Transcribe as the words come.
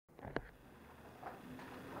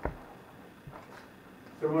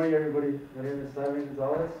Good morning, everybody. My name is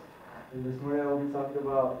Gonzalez, and this morning I will be talking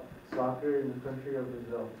about soccer in the country of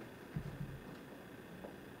Brazil.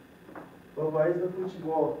 O país do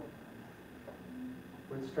futebol,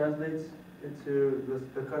 which translates into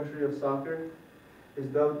the country of soccer, is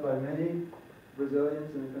dubbed by many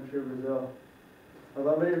Brazilians in the country of Brazil.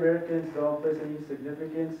 Although many Americans don't place any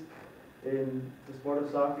significance in the sport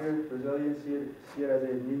of soccer, Brazilians see it as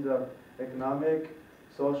a means of economic,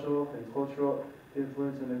 social, and cultural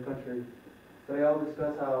influence in the country. Today I'll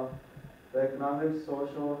discuss how the economic,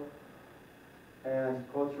 social, and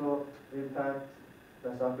cultural impact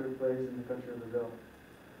that soccer plays in the country of Brazil.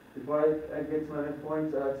 Before I get to my main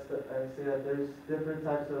points, I say that there's different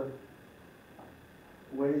types of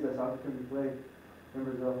ways that soccer can be played in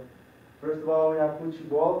Brazil. First of all, we have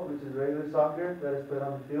futebol, which is regular soccer that is played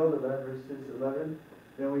on the field, 11 versus 11.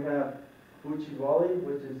 Then we have futebol,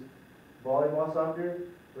 which is volleyball soccer,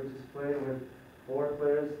 which is played with 4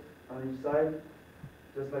 players on each side,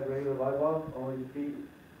 just like regular volleyball, only feet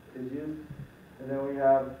is used. And then we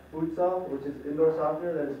have futsal, which is indoor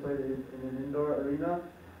soccer that is played in an indoor arena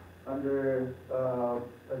under a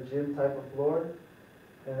gym type of floor.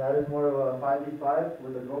 And that is more of a 5v5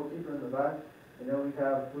 with a goalkeeper in the back. And then we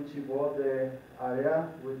have futebol de area,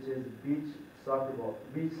 which is beach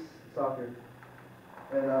soccer.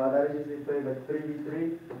 And that is usually played like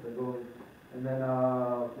 3v3 with the goalie. And then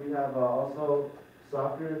we have also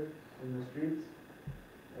soccer in the streets.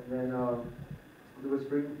 And then this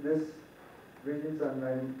brings me to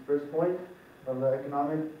my first point of the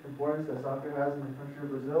economic importance that soccer has in the country of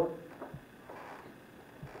Brazil.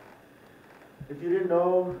 If you didn't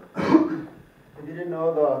know,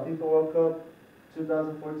 the FIFA World Cup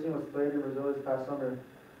 2014 was played in Brazil this past summer.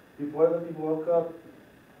 Before the FIFA World Cup,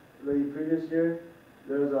 the previous year,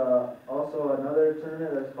 there was also another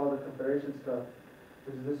tournament that's called the Confederations Cup,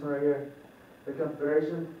 which is this one right here. The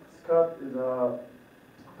Confederations Cup is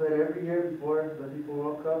played every year before the FIFA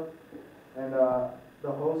World Cup, and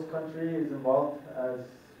the host country is involved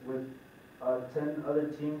with 10 other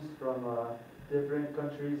teams from different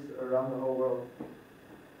countries around the whole world.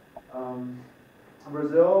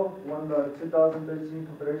 Brazil won the 2013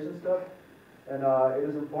 Confederations Cup, and it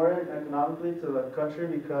is important economically to the country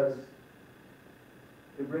because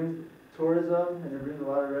it brings tourism and it brings a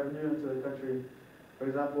lot of revenue into the country. For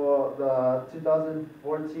example, the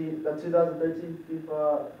 2013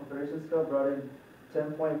 FIFA Confederations Cup brought in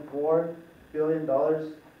 $10.4 billion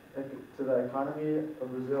to the economy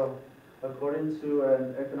of Brazil, according to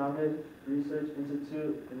an economic research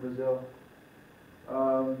institute in Brazil.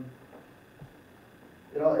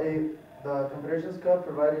 The Confederations Cup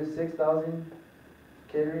provided 6,000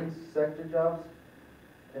 catering sector jobs,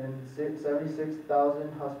 and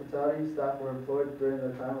 76,000 hospitality staff were employed during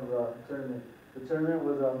the time of the tournament. The tournament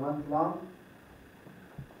was a month long,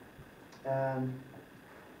 and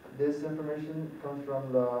this information comes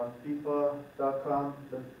from the FIFA.com,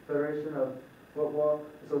 the Federation of Football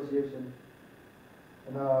Association.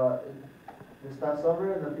 And this past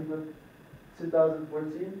summer, in the FIFA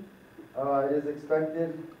 2014, it is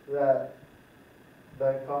expected that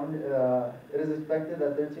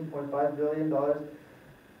 $13.5 billion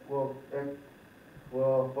will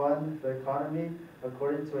fund the economy,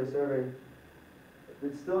 according to a survey.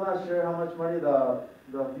 It's still not sure how much money the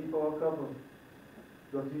FIFA World Cup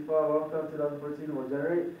 2014 will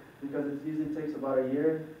generate, because it usually takes about a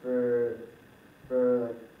year for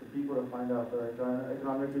the people to find out, the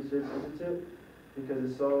Economic Research Institute, because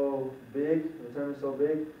it's so big, the term is so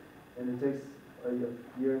big, and it takes a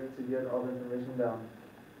year to get all the information down.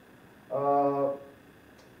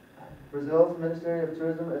 Brazil's Ministry of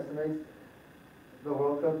Tourism estimates the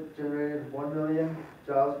World Cup generated 1 million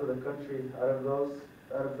jobs for the country. Out of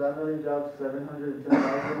that million jobs,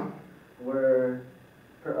 710,000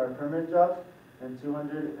 are permanent jobs, and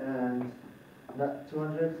 200,000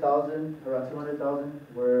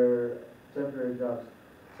 were temporary jobs.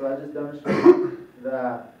 So that just demonstrates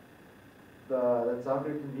that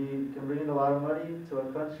soccer can bring in a lot of money to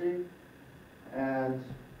a country. And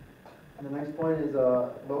the next point is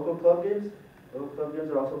local club games. Local club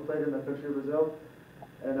games are also played in the country of Brazil,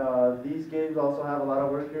 and these games also have a lot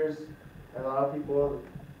of workers and a lot of people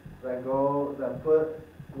that put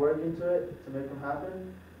work into it to make them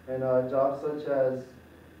happen. And jobs such as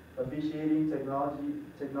officiating, technology,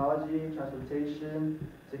 transportation,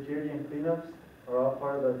 security, and cleanups are all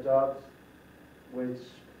part of the jobs which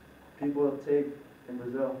people take in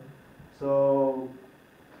Brazil. So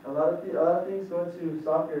a lot of things go into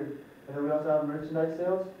soccer. And then we also have merchandise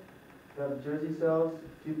sales. We have jersey sales.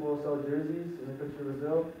 People sell jerseys in the country of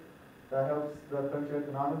Brazil. That helps the country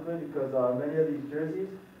economically, because many of these jerseys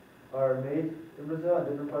are made in Brazil, in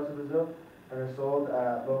different parts of Brazil, and are sold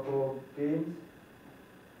at local games.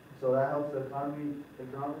 So that helps the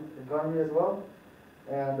economy as well.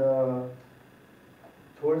 And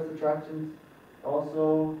tourist attractions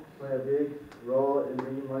also play a big role in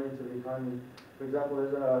bringing money to the economy. For example,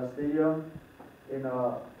 there's a stadium in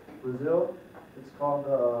Brazil. It's called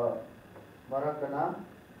Maracanã.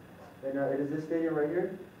 And it is this stadium right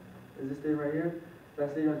here.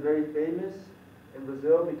 That stadium is very famous in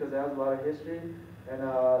Brazil because it has a lot of history. And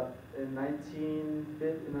in the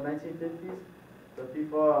 1950s, the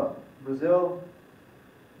FIFA Brazil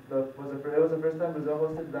it was the first time Brazil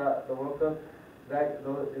hosted the World Cup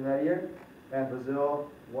in that year, and Brazil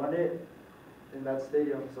won it in that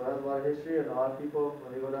stadium. So it has a lot of history, and a lot of people,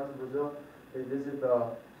 when they go down to Brazil, they visit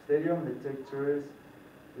the stadium. They take tourists.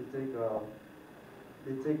 They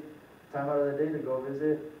take time out of their day to go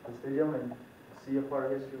visit the stadium and see a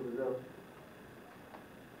part of history of Brazil.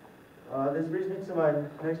 This brings me to my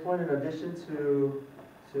next point. In addition to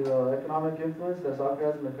economic influence that soccer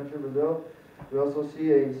has in the country of Brazil, we also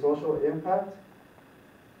see a social impact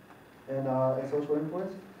and a social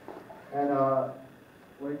influence. And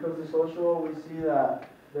when it comes to social, we see that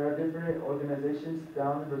there are different organizations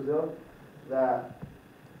down in Brazil that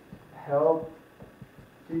help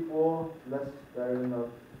people that are in the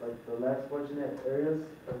less fortunate areas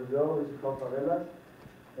of Brazil, which is called favelas.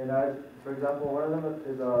 And for example, one of them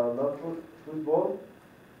is Love Football,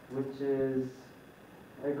 which is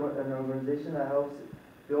an organization that helps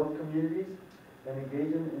build communities and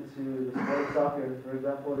engage them into the sport of soccer. For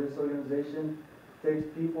example, this organization takes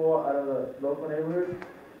people out of the local neighborhood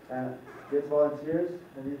and gets volunteers,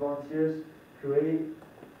 and these volunteers create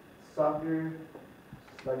soccer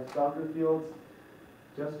fields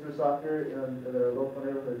just for soccer in their local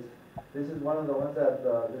neighborhoods. This is one of the ones that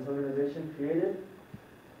this organization created.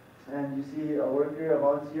 And you see a worker, a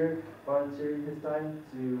volunteer, volunteering his time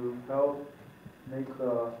to help make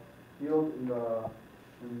the field in the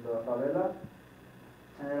favela.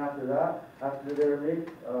 And then after they're made,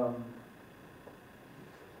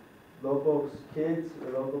 local kids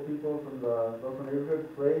or local people from the local neighborhood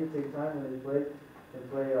take time and they play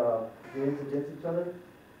games against each other.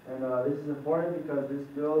 And this is important because this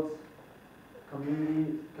builds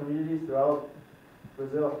communities throughout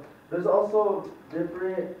Brazil. There's also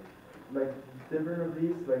different of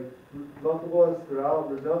these, multiple throughout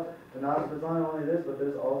Brazil. And there's not only this, but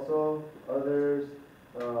there's also other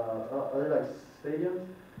stadiums.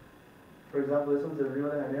 For example, this one's in Rio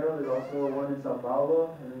de Janeiro. There's also one in Sao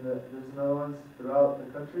Paulo, and there's another ones throughout the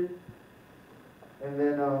country. And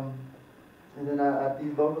then at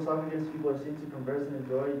these local soccer games, people are seen to converse and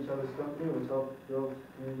enjoy each other's company, which helps build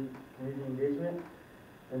community engagement.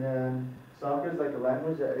 And then soccer is like a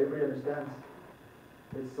language that everybody understands.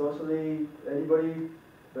 It's socially, anybody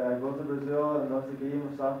that goes to Brazil and loves the game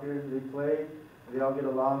of soccer, they all get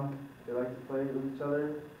along, they like to play with each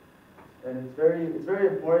other. And it's very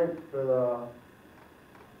important for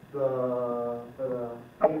the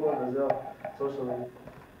people of Brazil socially.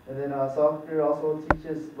 And then soccer also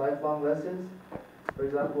teaches lifelong lessons. For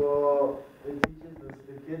example, it teaches the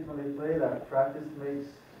kids when they play that practice makes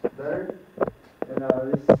better. And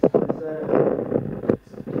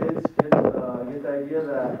kids get the idea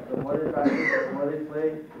that the more they practice, the more they play,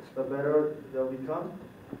 the better they'll become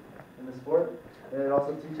in the sport. And it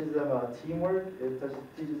also teaches them teamwork. It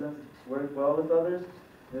teaches them to work well with others.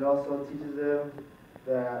 It also teaches them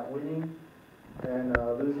that winning and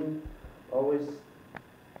losing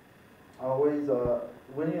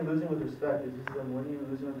winning and losing with respect. It teaches them winning and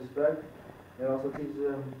losing with respect. It also teaches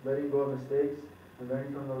them letting go of mistakes and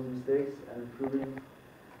learning from those mistakes and improving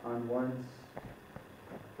on one's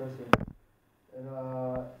person. And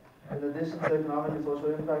in addition to economic and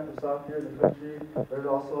social impact of soccer in the country, there's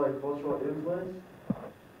also a cultural influence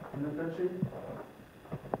in the country.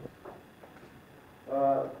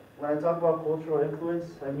 When I talk about cultural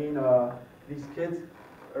influence, I mean these kids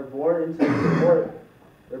are born into the sport.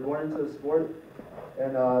 They're born into the sport,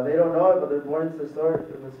 and they don't know it, but they're born into the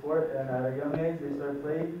sport. And at a young age, they start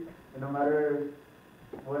playing. And no matter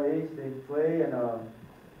what age they play, and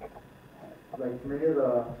many of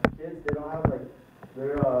the kids, they don't have they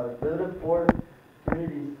live in poor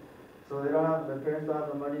communities, so their parents don't have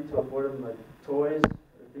the money to afford them toys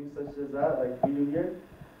or things such as that, like we do here.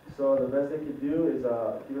 So the best they can do is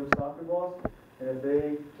give them soccer balls, and if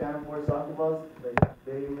they can't afford soccer balls,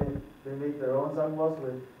 they make their own soccer balls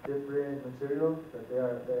with different materials that they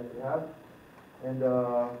have, and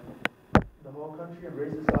the whole country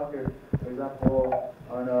embraces soccer. For example,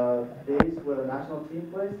 on days where the national team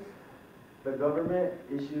plays, the government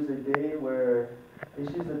issues a day where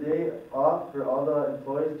issues a day off for all the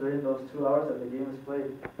employees during those 2 hours that the game is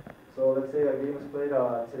played. So let's say a game is played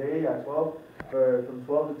today at 12, from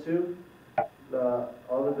 12 to 2,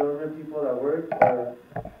 all the government people that work or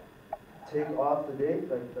take off the day,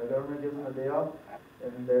 like the government gives them a day off,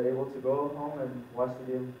 and they're able to go home and watch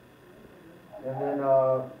the game. And then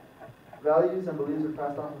values and beliefs are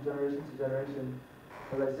passed on from generation to generation.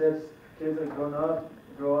 As I said, kids that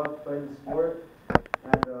grow up playing sport,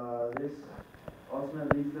 and this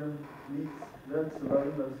ultimately leads them to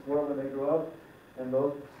loving the sport when they grow up, and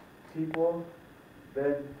those people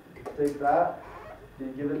then take that, they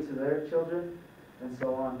give it to their children, and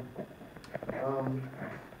so on.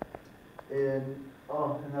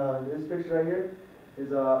 This picture right here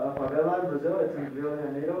is a favela in Brazil. It's in Rio de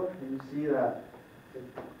Janeiro, and you see that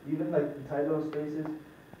even like inside those spaces,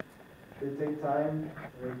 they take time,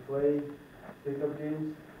 they play pickup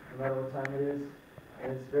games, no matter what time it is.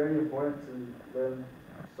 And it's very important to them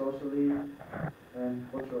socially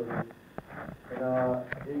and culturally. And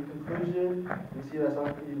in conclusion, we see that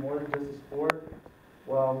soccer can be more than just a sport.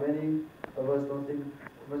 While many of us don't think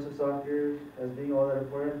much of soccer as being all that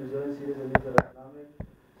important, Brazilians see it as a means of economic,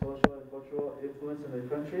 social, and cultural influence in their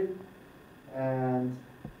country. And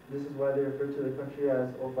this is why they refer to the country as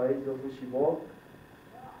O País do Futebol.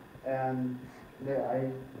 And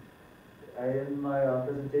I end my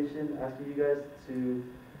presentation asking you guys to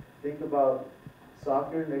think about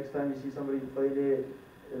soccer next time you see somebody playing it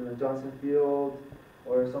in the Johnson Field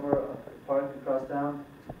or somewhere park across town,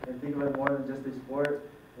 and think of it more than just a sport,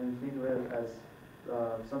 and think of it as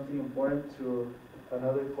something important to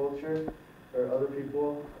another culture or other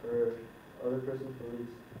people or other person's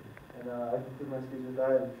beliefs. And I conclude my speech with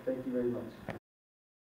that, and thank you very much.